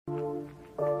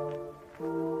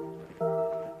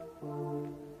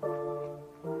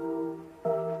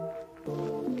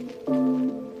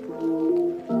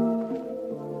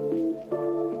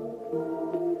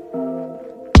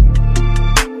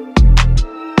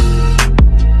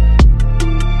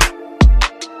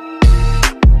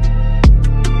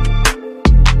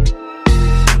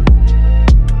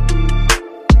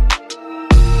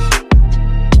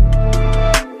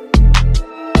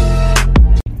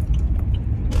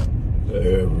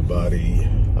Hey everybody,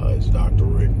 it's Dr.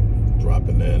 Rick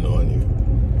dropping in on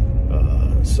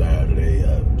you. Saturday,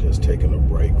 I've just taken a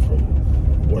break from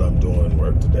what I'm doing,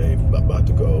 work today. I'm about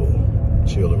to go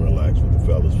chill and relax with the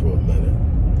fellas for a minute.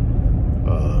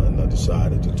 And I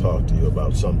decided to talk to you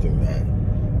about something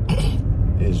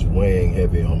that is weighing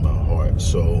heavy on my heart.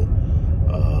 So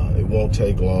it won't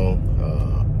take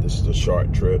long. This is a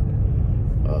short trip.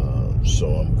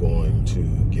 So I'm going to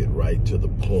get right to the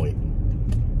point.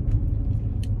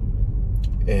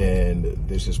 And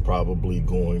this is probably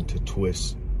going to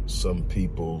twist some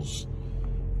people's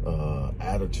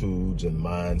attitudes and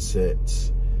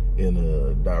mindsets in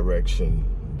a direction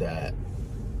that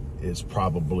is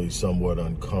probably somewhat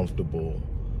uncomfortable,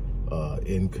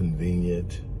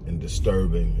 inconvenient, and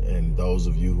disturbing. And those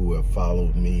of you who have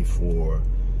followed me for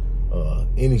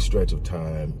any stretch of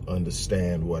time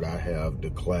understand what I have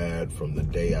declared from the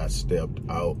day I stepped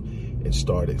out and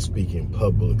started speaking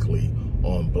publicly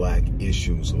on black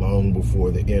issues long before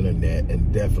the internet,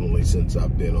 and definitely since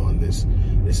I've been on this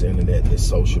internet, this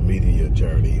social media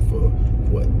journey for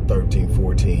what, 13,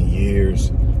 14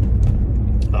 years.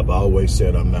 I've always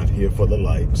said I'm not here for the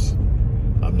likes.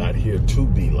 I'm not here to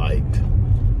be liked.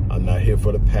 I'm not here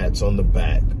for the pats on the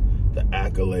back, the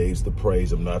accolades, the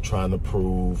praise. I'm not trying to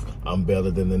prove I'm better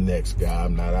than the next guy.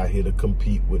 I'm not out here to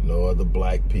compete with no other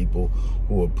black people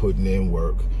who are putting in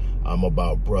work. I'm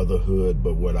about brotherhood,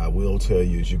 but what I will tell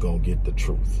you is you're going to get the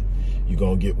truth. You're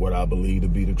going to get what I believe to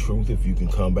be the truth. If you can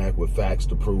come back with facts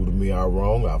to prove to me I'm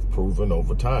wrong, I've proven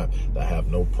over time. I have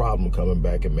no problem coming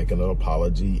back and making an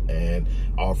apology and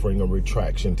offering a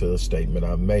retraction to the statement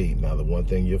I made. Now, the one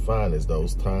thing you'll find is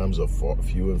those times are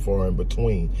few and far in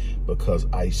between, because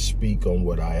I speak on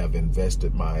what I have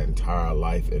invested my entire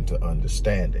life into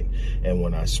understanding. And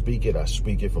when I speak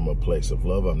it from a place of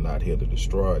love. I'm not here to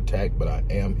destroy or attack, but I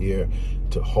am here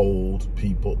to hold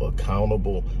people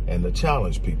accountable and to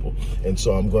challenge people. And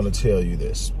so I'm going to tell you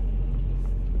this.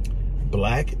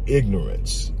 Black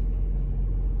ignorance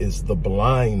is the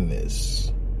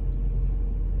blindness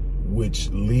which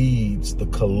leads the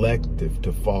collective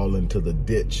to fall into the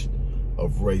ditch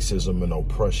of racism and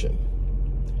oppression.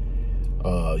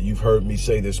 You've heard me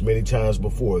say this many times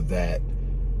before, that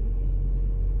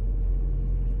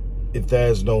if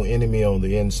there's no enemy on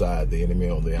the inside, the enemy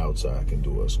on the outside can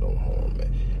do us no harm.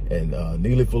 And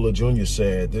Neely Fuller Jr.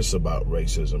 said this about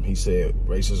racism. He said,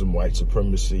 racism, white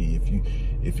supremacy,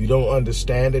 if you don't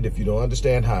understand it, if you don't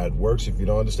understand how it works, if you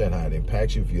don't understand how it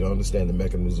impacts you, if you don't understand the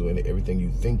mechanism and everything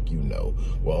you think you know,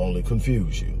 will only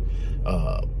confuse you.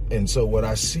 And so what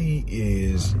I see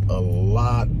is a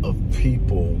lot of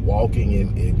people walking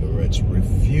in ignorance,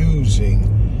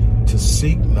 refusing to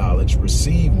seek knowledge,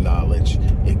 receive knowledge,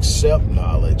 accept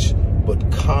knowledge,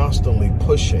 but constantly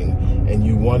pushing, and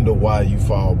you wonder why you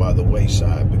fall by the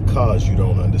wayside, because you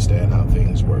don't understand how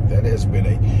things work. That has been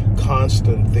a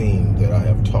constant theme that I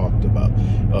have talked about.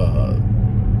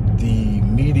 The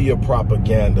media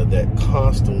propaganda that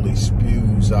constantly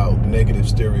spews out negative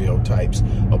stereotypes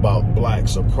about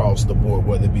blacks across the board,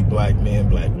 whether it be black men,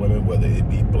 black women, whether it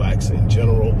be blacks in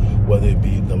general, whether it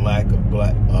be the lack of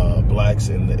blacks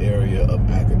in the area of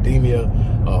academia,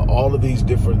 all of these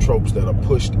different tropes that are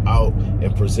pushed out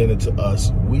and presented to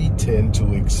us, we tend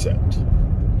to accept.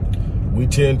 We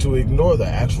tend to ignore the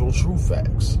actual true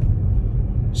facts.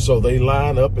 So they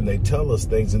line up and they tell us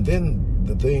things, and then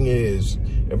the thing is,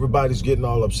 everybody's getting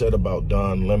all upset about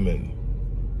Don Lemon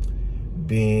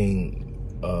being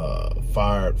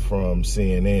fired from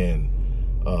CNN.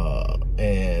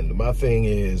 And my thing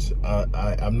is,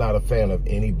 I'm not a fan of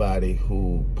anybody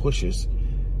who pushes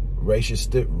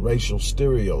racial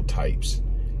stereotypes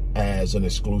as an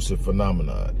exclusive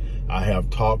phenomenon. I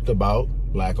have talked about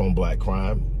black on black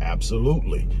crime.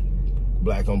 Absolutely.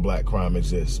 Black on black crime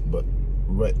exists, but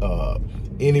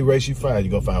any race you find,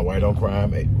 you're going to find white on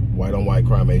crime, white on white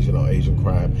crime, Asian on Asian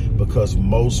crime, because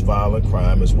most violent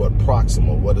crime is what?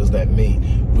 Proximal. What does that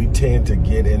mean? We tend to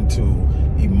get into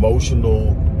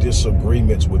emotional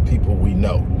disagreements with people we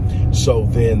know. So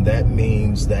then that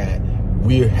means that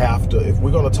we have to, if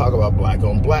we're going to talk about black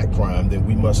on black crime, then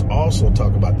we must also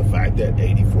talk about the fact that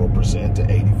 84% to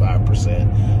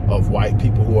 85% of white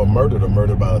people who are murdered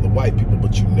by other white people,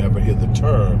 but you never hear the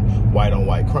term white on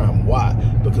white crime. Why?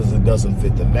 Because it doesn't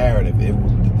fit the narrative.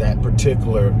 That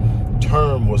particular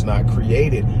term was not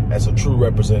created as a true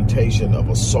representation of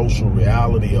a social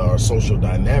reality or a social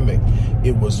dynamic.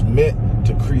 It was meant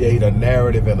to create a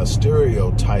narrative and a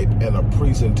stereotype and a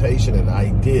presentation and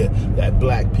idea that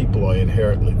black people are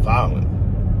inherently violent.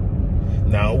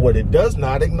 Now, what it does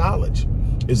not acknowledge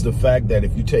is the fact that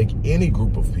if you take any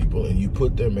group of people and you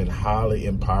put them in highly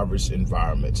impoverished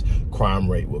environments, crime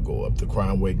rate will go up. The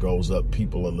crime rate goes up.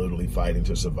 People are literally fighting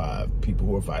to survive. People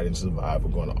who are fighting to survive are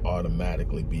going to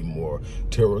automatically be more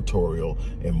territorial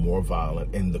and more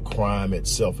violent, and the crime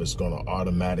itself is going to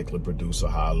automatically produce a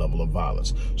high level of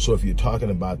violence. So if you're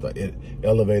talking about the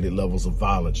elevated levels of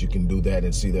violence, you can do that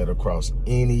and see that across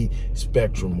any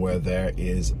spectrum where there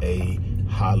is a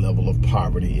high level of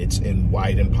poverty. It's in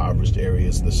white impoverished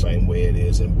areas the same way it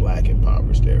is in black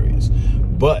impoverished areas,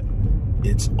 but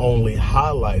it's only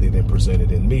highlighted and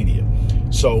presented in media.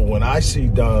 So when I see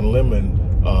Don Lemon,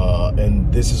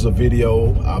 and this is a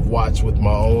video I've watched with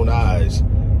my own eyes,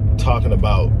 talking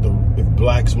about if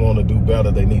blacks want to do better,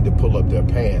 they need to pull up their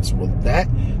pants. Well, that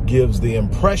gives the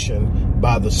impression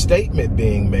by the statement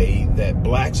being made that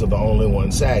blacks are the only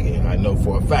ones sagging. And I know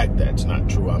for a fact that's not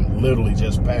true. I'm literally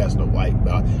just past a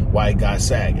white guy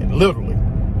sagging, literally.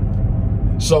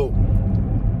 So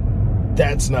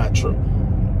that's not true.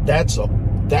 That's a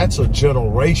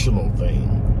generational thing.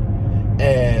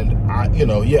 And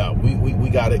we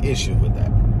got an issue with that.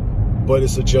 But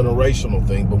it's a generational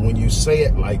thing. But when you say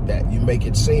it like that, you make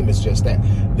it seem it's just that.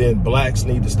 Then blacks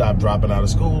need to stop dropping out of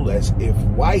school, as if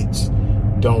whites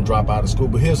don't drop out of school.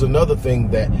 But here's another thing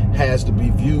that has to be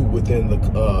viewed within the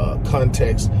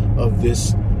context of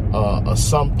this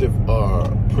assumptive or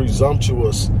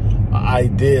presumptuous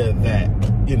idea that,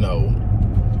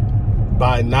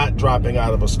 by not dropping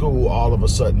out of a school, all of a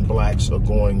sudden blacks are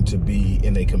going to be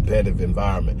in a competitive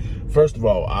environment. First of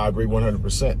all, I agree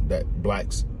 100% that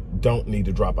blacks don't need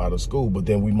to drop out of school, but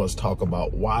then we must talk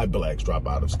about why blacks drop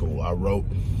out of school. I wrote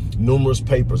numerous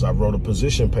papers. I wrote a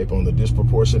position paper on the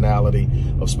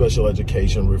disproportionality of special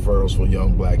education referrals for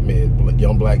young black men.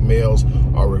 Young black males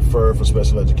are referred for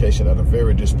special education at a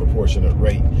very disproportionate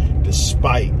rate,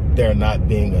 despite there not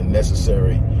being a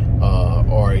necessary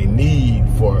or a need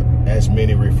for as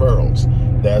many referrals.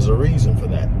 There's a reason for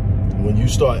that. When you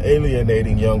start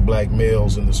alienating young black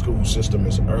males in the school system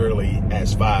as early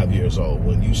as 5 years old,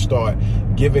 when you start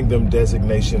giving them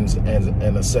designations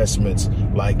and assessments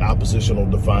like oppositional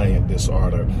defiant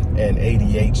disorder and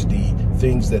ADHD,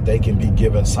 things that they can be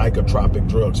given psychotropic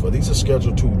drugs for. These are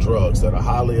Schedule II drugs that are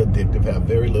highly addictive, have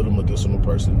very little medicinal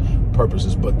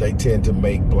purposes, but they tend to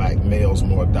make black males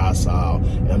more docile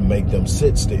and make them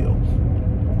sit still.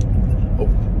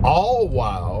 All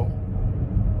while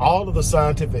all of the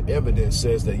scientific evidence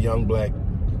says that young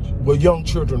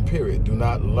children, period, do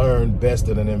not learn best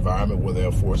in an environment where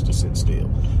they're forced to sit still.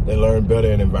 They learn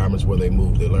better in environments where they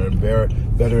move. They learn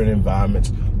better in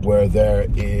environments where there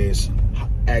is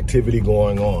activity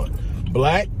going on.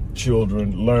 Black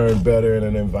children learn better in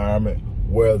an environment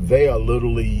where they are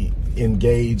literally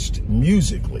engaged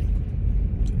musically.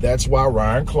 That's why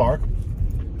Ryan Clark,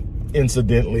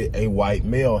 incidentally, a white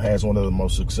male, has one of the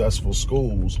most successful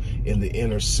schools in the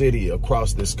inner city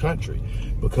across this country,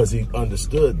 because he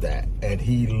understood that, and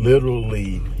he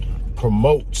literally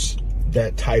promotes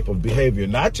that type of behavior,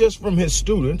 not just from his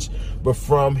students, but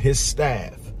from his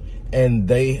staff. And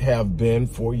they have been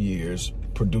for years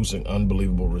producing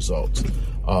unbelievable results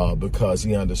because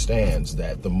he understands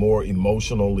that the more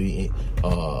emotionally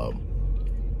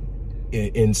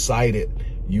incited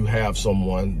you have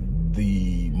someone,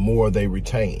 the more they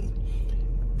retain.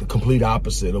 The complete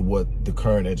opposite of what the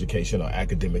current education or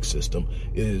academic system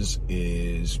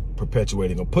is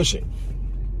perpetuating or pushing.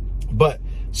 But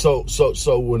so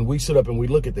when we sit up and we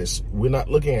look at this, we're not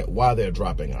looking at why they're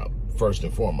dropping out first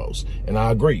and foremost. And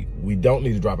I agree, we don't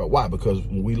need to drop out. Why? Because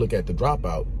when we look at the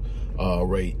dropout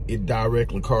rate, it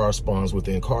directly corresponds with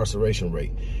the incarceration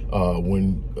rate.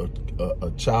 When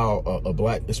a child, a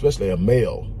black, especially a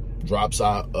male, drops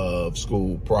out of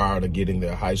school prior to getting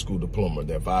their high school diploma,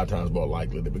 they're 5 times more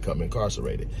likely to become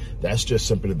incarcerated. That's just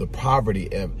simply the poverty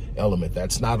element.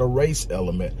 That's not a race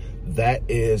element. That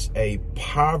is a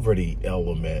poverty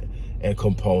element and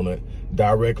component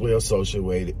directly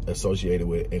associated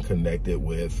with and connected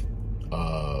with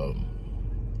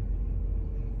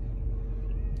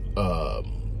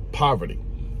poverty.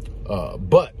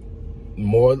 But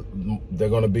they're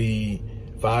going to be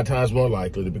 5 times more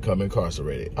likely to become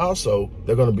incarcerated. Also,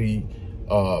 they're going to be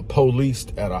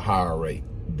policed at a higher rate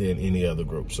than any other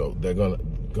group. So they're going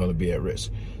to be at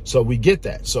risk. So we get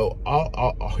that. So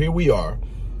here we are,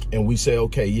 and we say,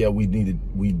 okay, yeah, we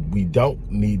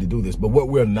don't need to do this. But what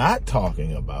we're not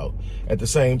talking about, at the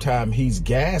same time he's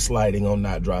gaslighting on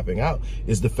not dropping out,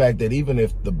 is the fact that even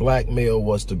if the black male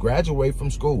was to graduate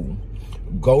from school,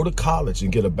 go to college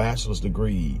and get a bachelor's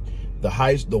degree,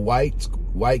 the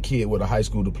white kid with a high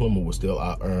school diploma will still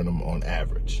out earn them on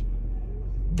average.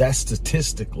 That's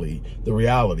statistically the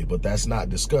reality, but that's not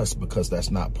discussed because that's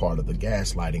not part of the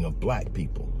gaslighting of black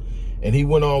people. And he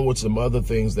went on with some other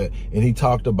things and he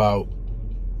talked about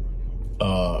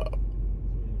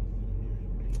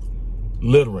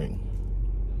littering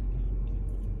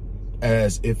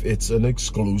as if it's an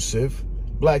exclusive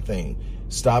black thing.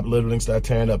 Stop littering, stop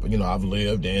tearing up. You know, I've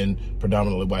lived in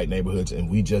predominantly white neighborhoods and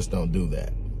we just don't do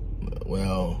that.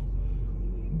 Well,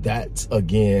 that's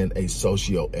again a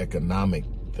socioeconomic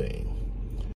thing.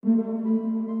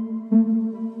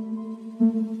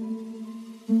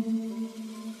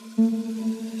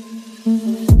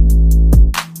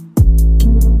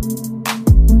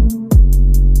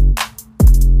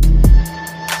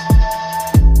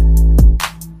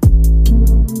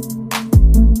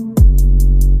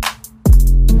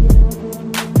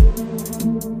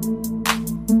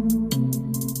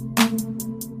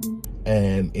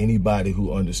 And anybody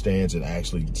who understands and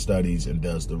actually studies and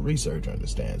does the research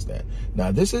understands that.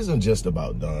 Now, this isn't just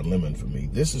about Don Lemon for me.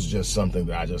 This is just something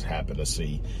that I just happen to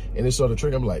see. And it's sort of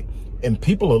triggered. I'm like, and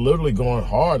people are literally going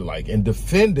hard, like, and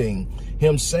defending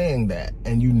him saying that.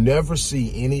 And you never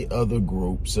see any other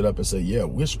group sit up and say, yeah,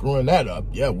 we're screwing that up.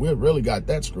 Yeah, we really got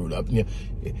that screwed up.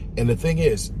 And the thing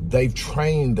is, they've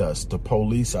trained us to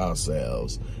police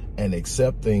ourselves and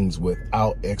accept things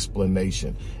without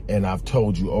explanation. And I've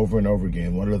told you over and over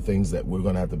again, one of the things that we're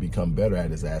going to have to become better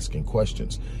at is asking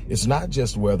questions. It's not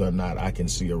just whether or not I can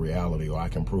see a reality or I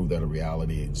can prove that a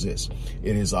reality exists.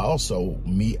 It is also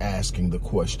me asking the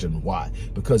question why.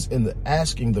 Because in the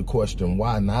asking the question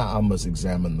why, now I must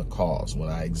examine the cause. When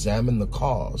I examine the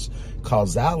cause,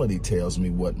 causality tells me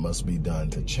what must be done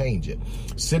to change it.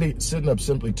 Sitting up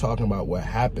simply talking about what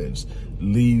happens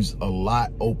leaves a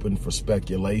lot open for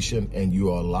speculation, and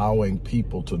you're allowing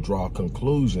people to draw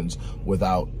conclusions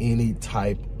without any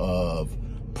type of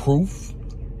proof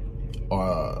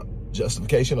or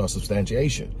justification or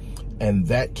substantiation. And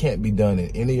that can't be done in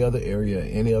any other area,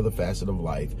 any other facet of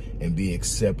life, and be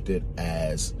accepted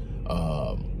as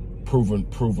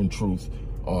proven truth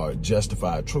or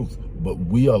justified truth. But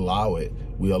we allow it.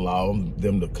 We allow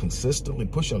them to consistently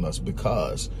push on us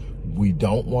because we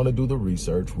don't want to do the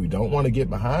research. We don't want to get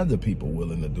behind the people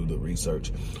willing to do the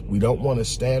research. We don't want to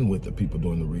stand with the people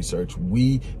doing the research.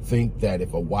 We think that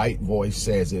if a white voice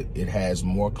says it, it has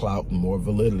more clout and more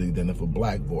validity than if a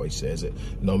black voice says it,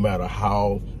 no matter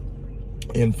how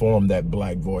informed that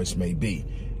black voice may be.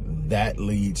 That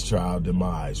leads to our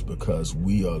demise because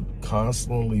we are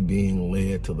constantly being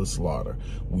led to the slaughter.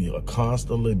 We are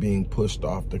constantly being pushed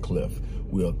off the cliff.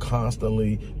 We are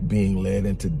constantly being led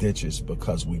into ditches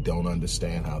because we don't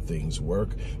understand how things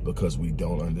work, because we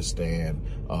don't understand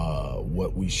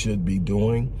what we should be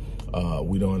doing.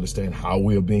 We don't understand how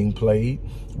we're being played.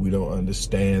 We don't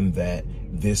understand that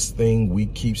this thing we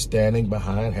keep standing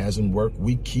behind hasn't worked.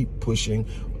 We keep pushing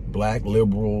white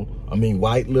liberal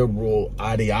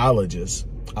ideologies,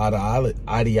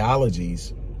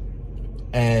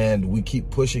 and we keep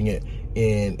pushing it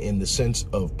in the sense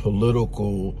of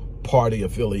political party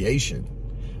affiliation,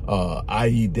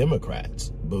 i.e.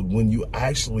 Democrats. But when you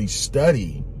actually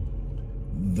study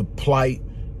the plight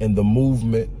and the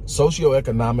movement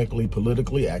socioeconomically,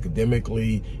 politically,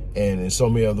 academically, and in so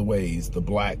many other ways, the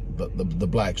black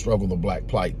struggle, the black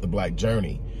plight, the black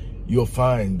journey, you'll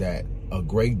find that a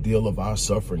great deal of our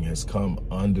suffering has come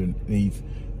underneath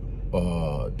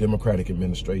Democratic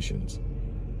administrations.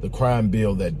 The crime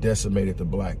bill that decimated the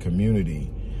black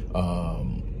community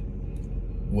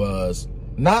was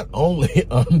not only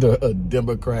under a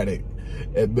Democratic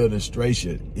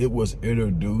administration, it was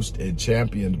introduced and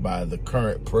championed by the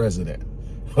current president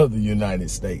of the United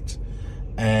States.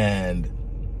 And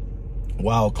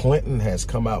while Clinton has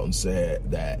come out and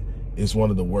said that it's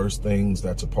one of the worst things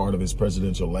that's a part of his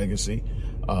presidential legacy,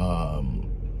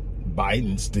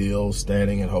 Biden still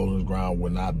standing and holding his ground, will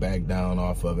not back down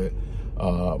off of it.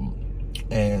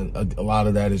 And a lot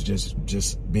of that is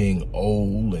just being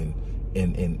old and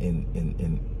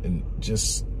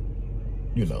just,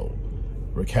 you know,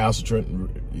 recalcitrant,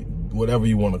 whatever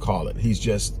you want to call it. He's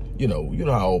just, you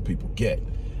know how old people get.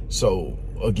 So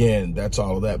again, that's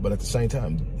all of that. But at the same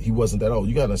time, he wasn't that old.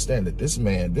 You got to understand that this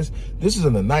man, this is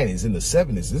in the 90s, in the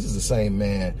 70s. This is the same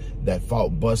man that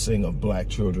fought busing of black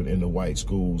children into white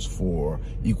schools for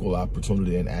equal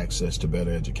opportunity and access to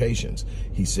better educations.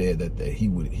 He said that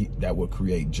that would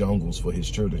create jungles for his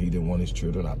children. He didn't want his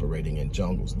children operating in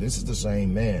jungles. This is the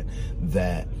same man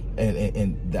that,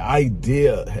 and the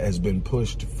idea has been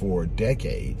pushed for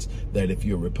decades that if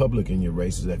you're a Republican, you're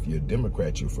racist. If you're a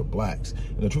Democrat, you're for blacks.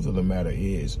 And the truth of the matter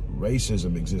is,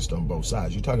 racism exists on both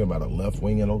sides. You're talking about a left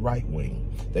wing and a right wing.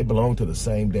 They belong to the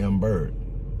same damn bird.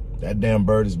 That damn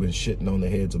bird has been shitting on the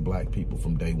heads of black people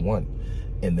from day one,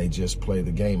 and they just play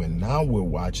the game. And now we're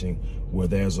watching where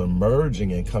there's a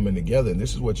merging and coming together. And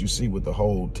this is what you see with the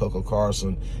whole Tucker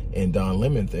Carlson and Don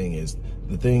Lemon thing, is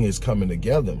the thing is coming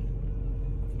together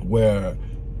where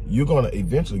you're going to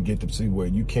eventually get to see where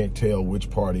you can't tell which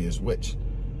party is which.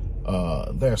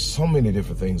 There are so many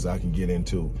different things I can get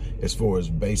into as far as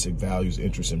basic values,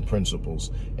 interests, and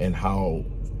principles, and how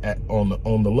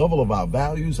on the level of our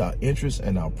values, our interests,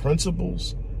 and our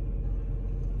principles,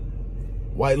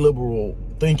 white liberal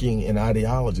thinking and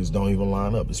ideologies don't even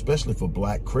line up, especially for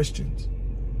black Christians.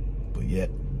 But yet,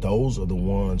 those are the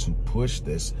ones who push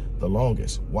this the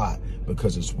longest. Why?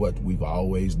 Because it's what we've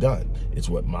always done. It's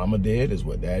what mama did, it's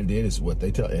what dad did, it's what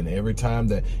they tell. And every time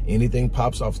that anything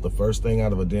pops off, the first thing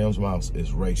out of a damn's mouth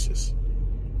is racist.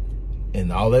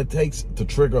 And all that takes to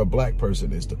trigger a black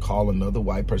person is to call another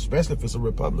white person, especially if it's a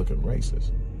Republican,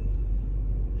 racist.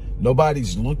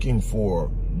 Nobody's looking for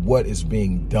what is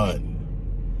being done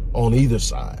on either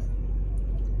side.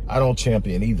 I don't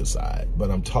champion either side,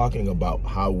 but I'm talking about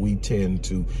how we tend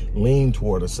to lean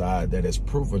toward a side that has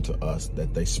proven to us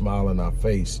that they smile in our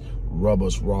face, rub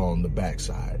us raw on the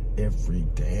backside every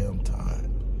damn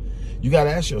time. You got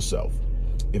to ask yourself,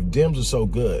 if Dems are so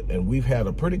good, and we've had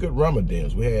a pretty good run of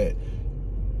Dems, we had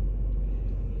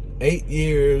 8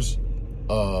 years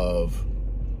of,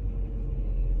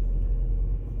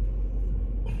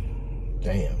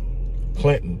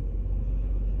 Clinton.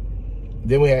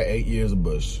 Then we had 8 years of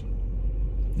Bush.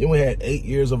 Then we had 8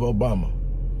 years of Obama.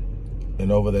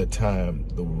 And over that time,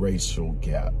 the racial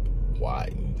gap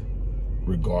widened,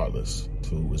 regardless to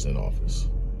who was in office.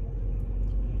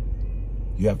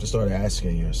 You have to start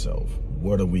asking yourself,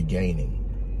 what are we gaining?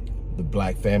 The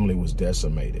black family was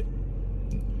decimated.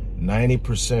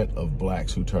 90% of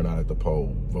blacks who turn out at the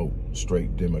poll vote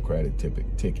straight Democratic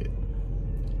ticket.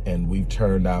 And we've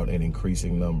turned out in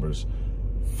increasing numbers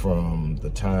from the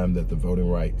time that the Voting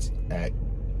Rights Act,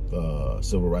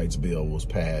 Civil Rights Bill was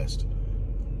passed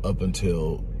up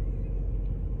until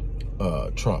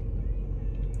Trump.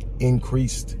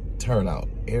 Increased turnout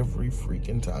every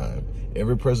freaking time,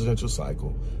 every presidential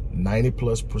cycle,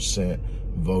 90+%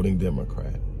 voting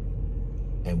Democrat.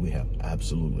 And we have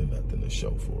absolutely nothing to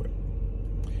show for it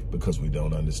because we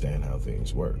don't understand how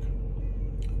things work.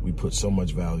 We put so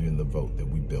much value in the vote that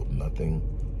we built nothing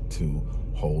to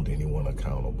hold anyone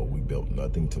accountable. We built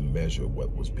nothing to measure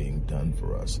what was being done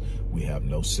for us. We have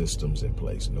no systems in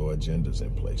place, no agendas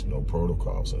in place, no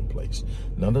protocols in place.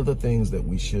 None of the things that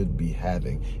we should be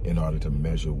having in order to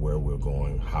measure where we're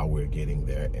going, how we're getting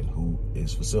there, and who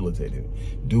is facilitating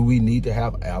it. Do we need to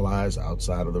have allies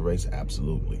outside of the race?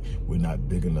 Absolutely. We're not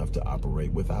big enough to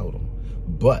operate without them.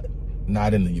 But,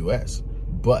 not in the U.S.,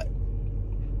 but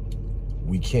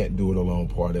we can't do it along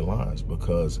party lines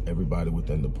because everybody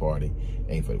within the party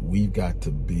ain't for it. We've got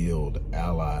to build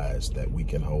allies that we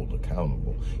can hold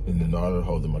accountable. And in order to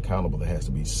hold them accountable, there has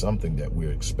to be something that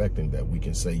we're expecting that we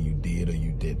can say you did or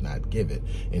you did not give it.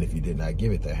 And if you did not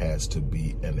give it, there has to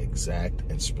be an exact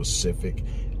and specific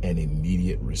and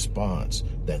immediate response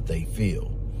that they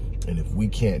feel. And if we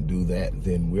can't do that,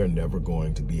 then we're never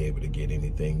going to be able to get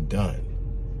anything done.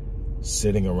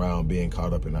 Sitting around being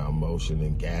caught up in our emotion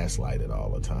and gaslighted all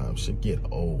the time should get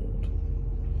old.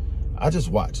 I just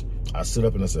watch. I sit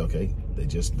up and I say, okay, they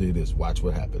just did this. Watch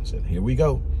what happens. And here we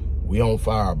go. We on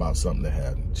fire about something that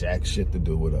had jack shit to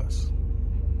do with us.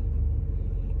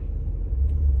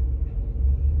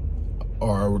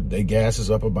 Or they gas us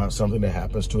up about something that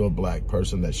happens to a black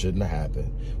person that shouldn't have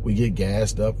happened. We get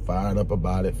gassed up, fired up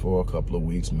about it for a couple of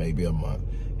weeks, maybe a month.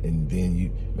 And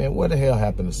then man, what the hell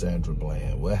happened to Sandra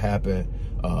Bland? What happened?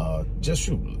 Just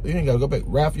shoot, you ain't gotta go back.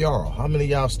 Ralph Yarl. How many of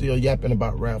y'all still yapping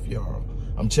about Ralph Yarl?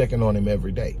 I'm checking on him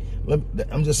every day.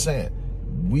 I'm just saying,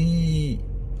 we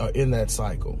are in that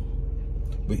cycle.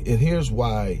 And here's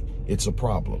why it's a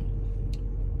problem.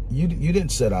 You didn't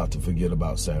set out to forget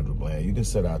about Sandra Bland. You didn't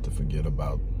set out to forget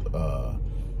about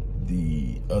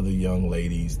the other young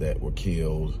ladies that were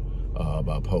killed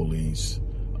by police.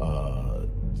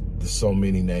 There's so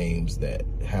many names that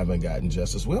haven't gotten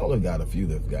justice. We only got a few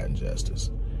that have gotten justice.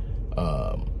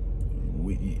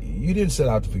 You didn't set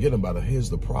out to forget about it. Here's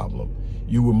the problem.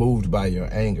 You were moved by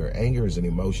your anger. Anger is an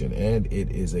emotion, and it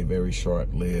is a very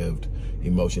short-lived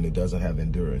emotion. It doesn't have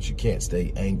endurance. You can't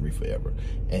stay angry forever,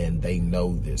 and they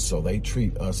know this. So they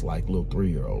treat us like little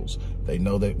 3-year-olds. They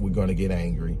know that we're going to get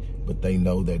angry, but they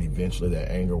know that eventually that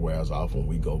anger wears off and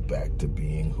we go back to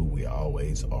being who we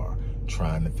always are,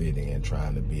 trying to fit in,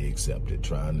 trying to be accepted,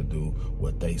 trying to do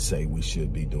what they say we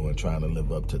should be doing, trying to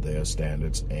live up to their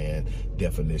standards and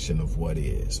definition of what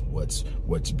is, what's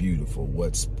beautiful,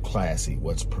 what's classy,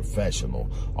 what's professional,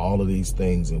 all of these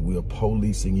things. And we're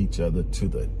policing each other to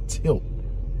the tilt,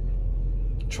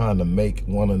 trying to make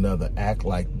one another act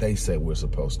like they say we're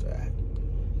supposed to act,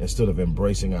 instead of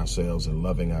embracing ourselves and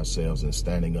loving ourselves and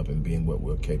standing up and being what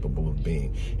we're capable of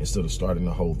being, instead of starting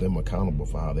to hold them accountable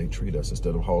for how they treat us,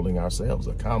 instead of holding ourselves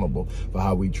accountable for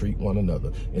how we treat one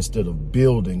another, instead of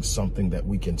building something that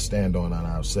we can stand on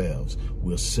ourselves,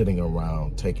 we're sitting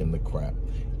around taking the crap,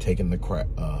 taking the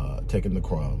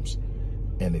crumbs,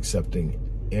 and accepting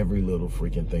every little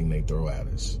freaking thing they throw at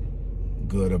us,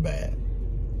 good or bad.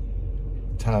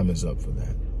 Time is up for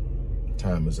that.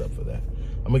 Time is up for that.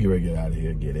 I'm gonna get ready to get out of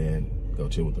here, get in, go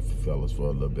chill with the fellas for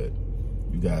a little bit.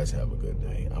 You guys have a good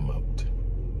day. I'm out.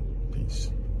 Peace.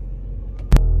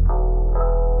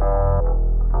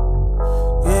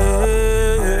 Yeah.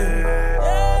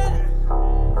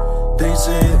 They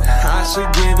said I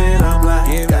should give it up,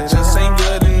 like that just ain't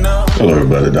good enough. Hello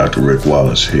everybody, Dr. Rick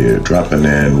Wallace here, dropping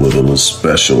in with a little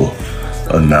special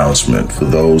announcement for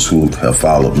those who have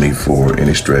followed me for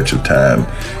any stretch of time.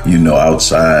 You know,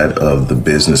 outside of the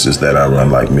businesses that I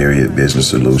run, like Myriad Business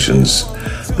Solutions,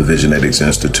 the Visionetics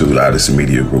Institute, Odyssey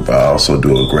Media Group, I also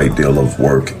do a great deal of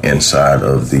work inside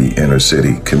of the inner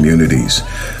city communities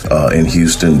in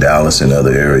Houston, Dallas, and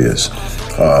other areas.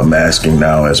 I'm asking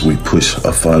now, as we push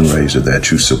a fundraiser,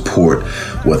 that you support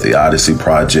what the Odyssey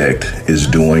Project is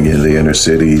doing in the inner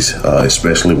cities,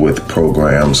 especially with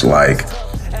programs like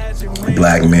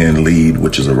Black Men Lead,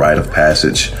 which is a rite of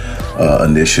passage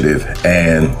initiative,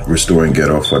 and Restoring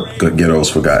Ghetto's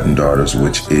Forgotten Daughters,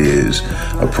 which is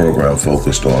a program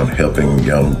focused on helping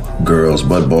young girls,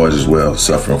 but boys as well,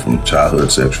 suffering from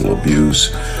childhood sexual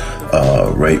abuse,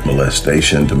 rape,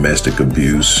 molestation, domestic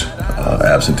abuse,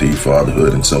 absentee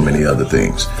fatherhood, and so many other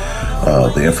things.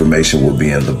 The information will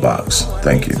be in the box.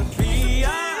 Thank you.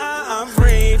 I'm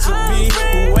free to be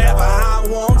whoever I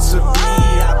want to be.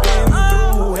 I've been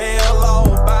through hell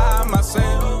all by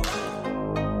myself.